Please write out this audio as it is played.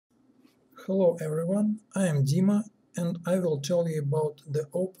Hello everyone, I am Dima and I will tell you about the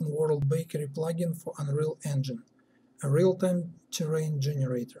OpenWorldBakery plugin for Unreal Engine, a real-time terrain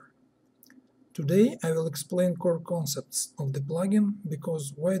generator. Today I will explain core concepts of the plugin,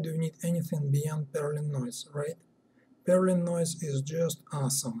 because why do you need anything beyond Perlin noise, right? Perlin noise is just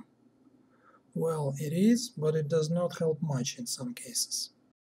awesome. Well, it is, but it does not help much in some cases.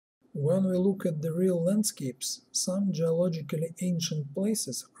 When we look at the real landscapes, some geologically ancient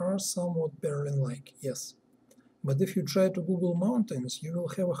places are somewhat Perlin-like, yes. But if you try to Google mountains, you will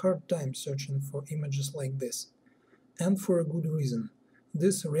have a hard time searching for images like this. And for a good reason.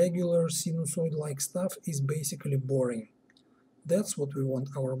 This regular sinusoid-like stuff is basically boring. That's what we want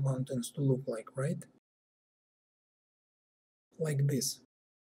our mountains to look like, right? Like this.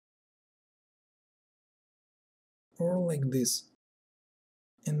 Or like this.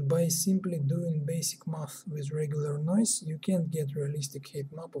 And by simply doing basic math with regular noise, you can't get realistic heat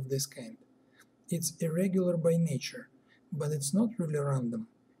map of this kind. It's irregular by nature, but it's not really random.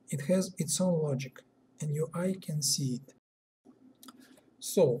 It has its own logic, and your eye can see it.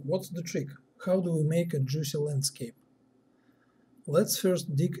 So, what's the trick? How do we make a juicy landscape? Let's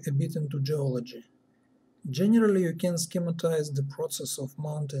first dig a bit into geology. Generally, you can schematize the process of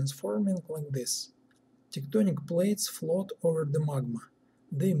mountains forming like this. Tectonic plates float over the magma.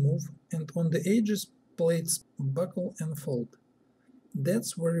 They move, and on the edges plates buckle and fold.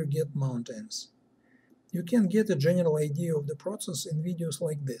 That's where you get mountains. You can get a general idea of the process in videos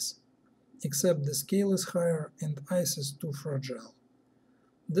like this, except the scale is higher and ice is too fragile.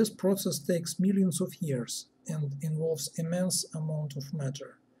 This process takes millions of years and involves immense amount of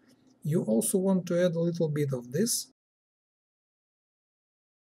matter. You also want to add a little bit of this,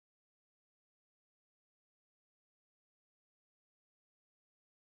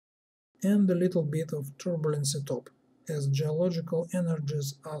 and a little bit of turbulence top, as geological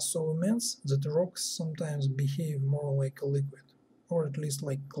energies are so immense that rocks sometimes behave more like a liquid, or at least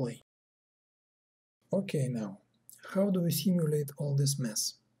like clay. Okay, now, how do we simulate all this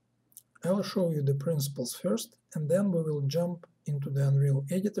mess? I'll show you the principles first, and then we will jump into the Unreal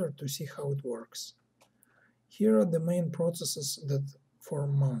editor to see how it works. Here are the main processes that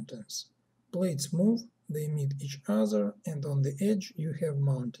form mountains. Plates move, they meet each other, and on the edge you have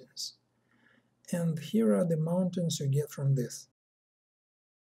mountains. And here are the mountains you get from this.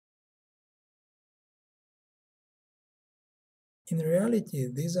 In reality,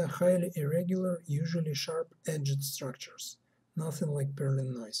 these are highly irregular, usually sharp-edged structures, nothing like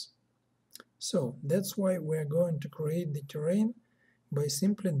Perlin noise. So that's why we are going to create the terrain by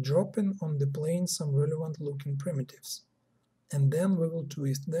simply dropping on the plane some relevant looking primitives. And then we will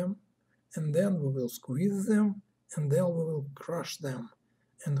twist them, and then we will squeeze them, and then we will crush them.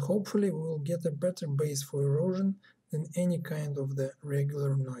 And hopefully we will get a better base for erosion than any kind of the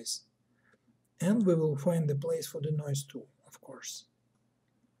regular noise. And we will find a place for the noise too, of course.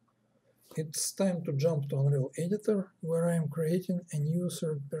 It's time to jump to Unreal Editor, where I am creating a new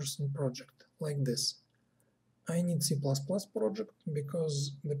third-person project, like this. I need C++ project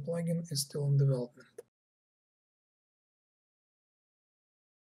because the plugin is still in development.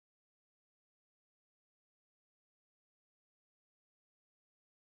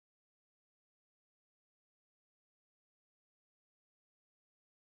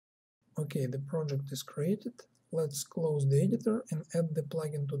 Okay, the project is created. Let's close the editor and add the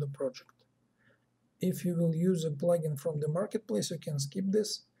plugin to the project. If you will use a plugin from the marketplace, you can skip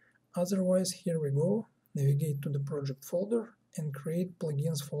this. Otherwise, here we go. Navigate to the project folder and create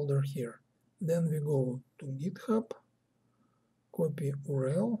plugins folder here. Then we go to GitHub, copy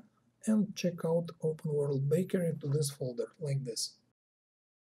URL, and check out OpenWorldBakery to this folder, like this.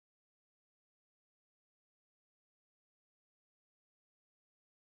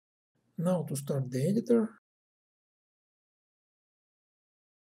 Now to start the editor,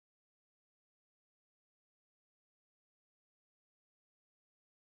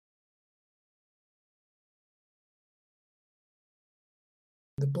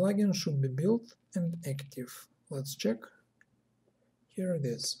 the plugin should be built and active. Let's check. Here it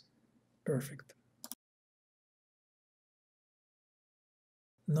is. Perfect.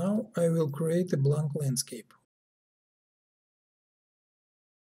 Now I will create a blank landscape.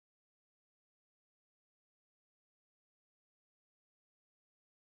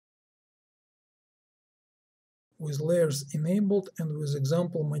 With layers enabled and with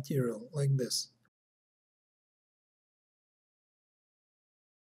example material, like this.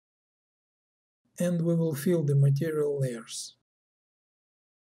 And we will fill the material layers.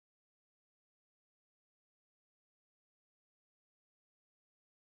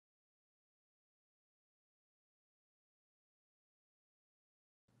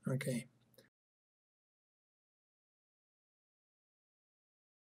 Okay,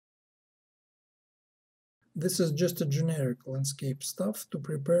 This is just a generic landscape stuff to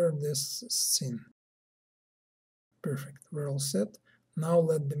prepare this scene. Perfect, we're all set. Now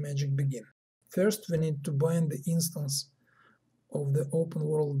let the magic begin. First we need to bind the instance of the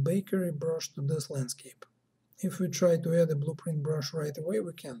OpenWorldBakery brush to this landscape. If we try to add a blueprint brush right away,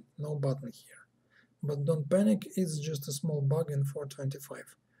 we can't, no button here. But don't panic, it's just a small bug in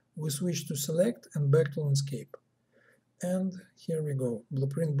 425. We switch to select and back to landscape. And here we go,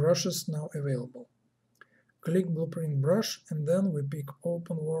 blueprint brushes now available. Click blueprint brush and then we pick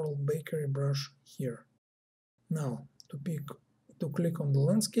OpenWorldBakery brush here. Now to click on the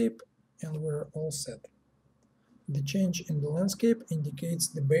landscape and we're all set. The change in the landscape indicates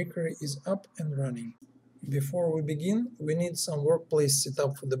the bakery is up and running. Before we begin, we need some workplace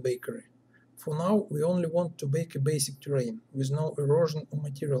setup for the bakery. For now, we only want to bake a basic terrain, with no erosion or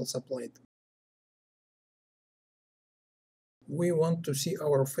materials applied. We want to see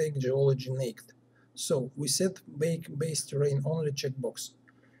our fake geology naked, so we set Bake Base Terrain Only checkbox.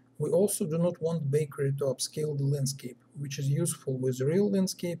 We also do not want bakery to upscale the landscape, which is useful with real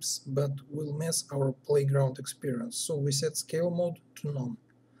landscapes, but will mess our playground experience, so we set Scale Mode to None.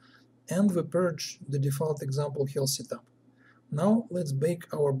 And we purge the default example hill setup. Now let's bake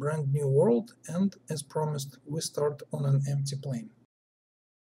our brand new world and, as promised, we start on an empty plane.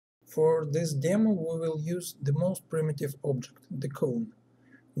 For this demo we will use the most primitive object, the cone.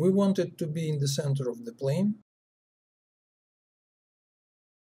 We want it to be in the center of the plane.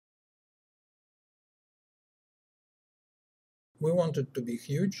 We want it to be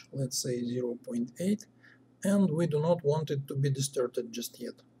huge, let's say 0.8, and we do not want it to be distorted just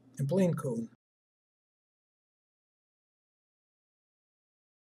yet. A plain cone.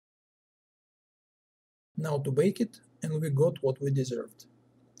 Now to bake it, and we got what we deserved.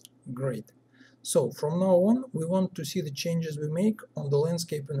 Great. So from now on, we want to see the changes we make on the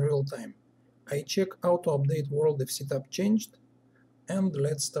landscape in real time. I check auto update world if setup changed, and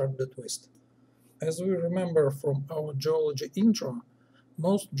let's start the twist. As we remember from our geology intro,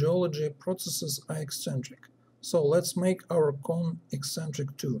 most geology processes are eccentric. So let's make our cone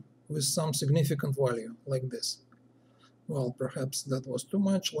eccentric too, with some significant value, like this. Well, perhaps that was too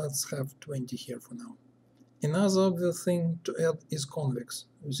much, let's have 20 here for now. Another obvious thing to add is convex.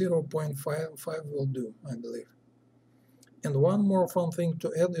 0.55 will do, I believe. And one more fun thing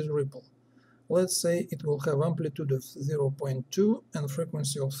to add is ripple. Let's say it will have amplitude of 0.2 and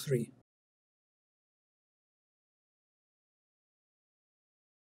frequency of 3.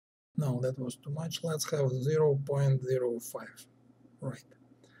 No, that was too much, let's have 0.05. Right.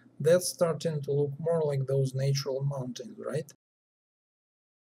 That's starting to look more like those natural mountains, right?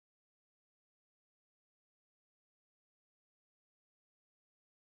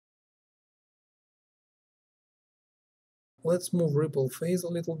 Let's move ripple phase a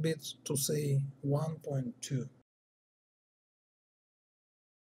little bit to say 1.2.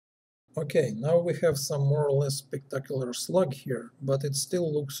 Okay, now we have some more or less spectacular slug here, but it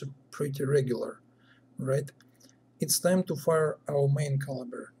still looks pretty regular, right? It's time to fire our main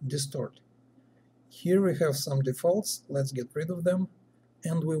caliber, distort. Here we have some defaults, let's get rid of them,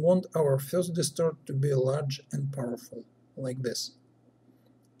 and we want our first distort to be large and powerful, like this.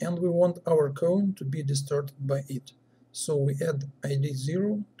 And we want our cone to be distorted by it, so we add ID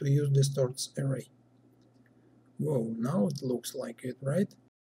 0 to use distorts array. Whoa, now it looks like it, right?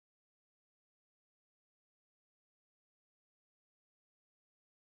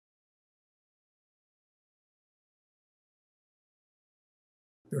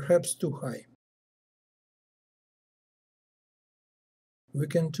 Perhaps too high. We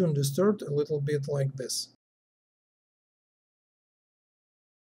can tune distort a little bit like this.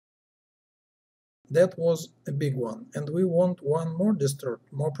 That was a big one, and we want one more distort,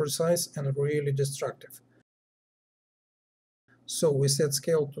 more precise and really destructive. So we set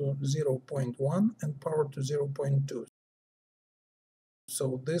scale to 0.1 and power to 0.2.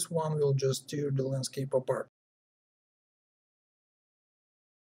 So this one will just tear the landscape apart.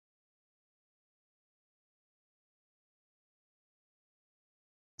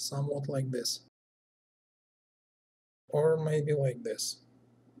 Somewhat like this. Or maybe like this.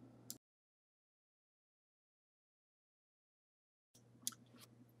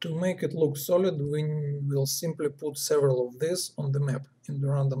 To make it look solid, we will simply put several of these on the map in the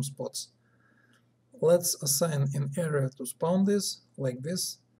random spots. Let's assign an area to spawn this, like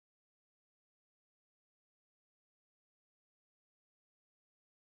this.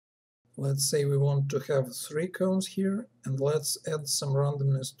 Let's say we want to have 3 cones here, and let's add some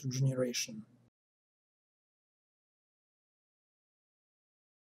randomness to generation.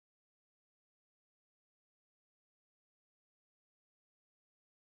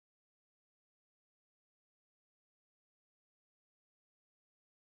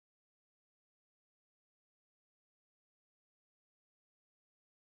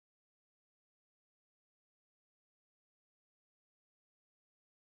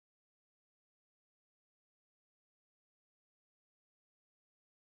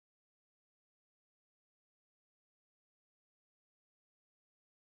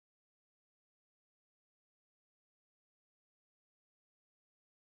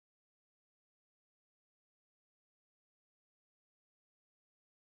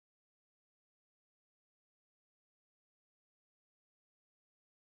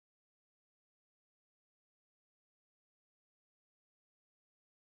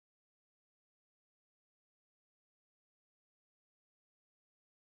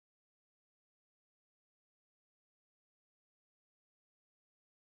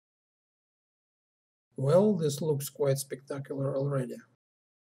 Well, this looks quite spectacular already.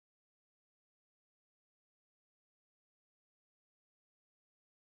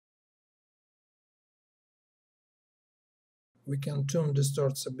 We can tune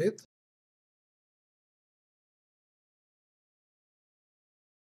distorts a bit.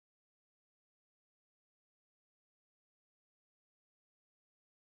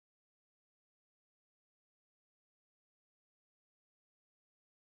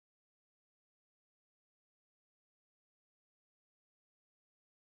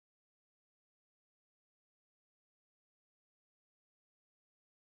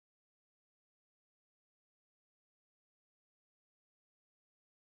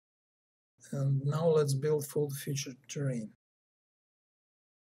 And now let's build full-featured terrain.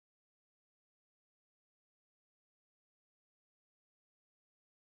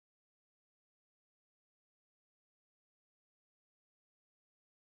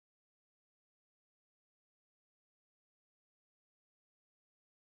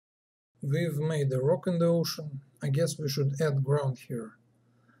 We've made a rock in the ocean. I guess we should add ground here.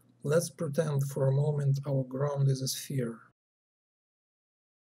 Let's pretend for a moment our ground is a sphere.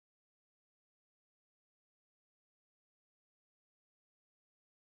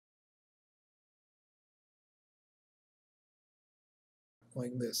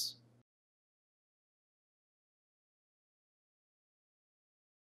 Like this.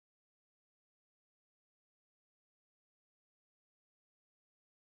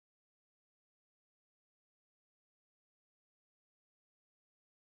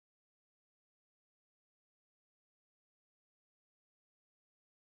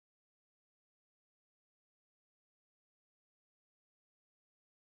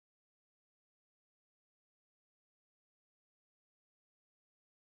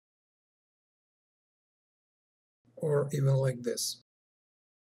 Or even like this.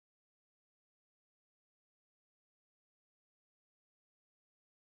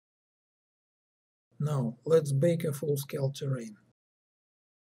 Now, let's bake a full-scale terrain.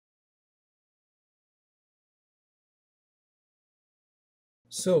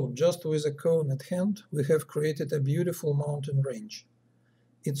 So, just with a cone at hand, we have created a beautiful mountain range.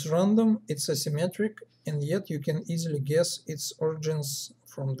 It's random, it's asymmetric, and yet you can easily guess its origins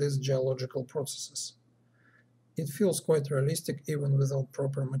from these geological processes. It feels quite realistic even without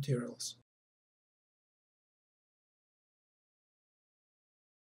proper materials.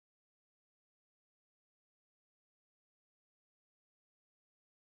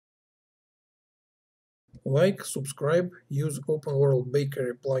 Like, subscribe, use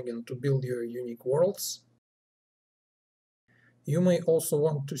OpenWorldBakery plugin to build your unique worlds. You may also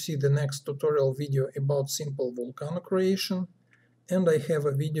want to see the next tutorial video about simple volcano creation, and I have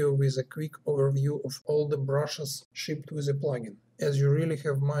a video with a quick overview of all the brushes shipped with the plugin, as you really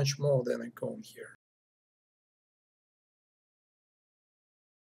have much more than a cone here.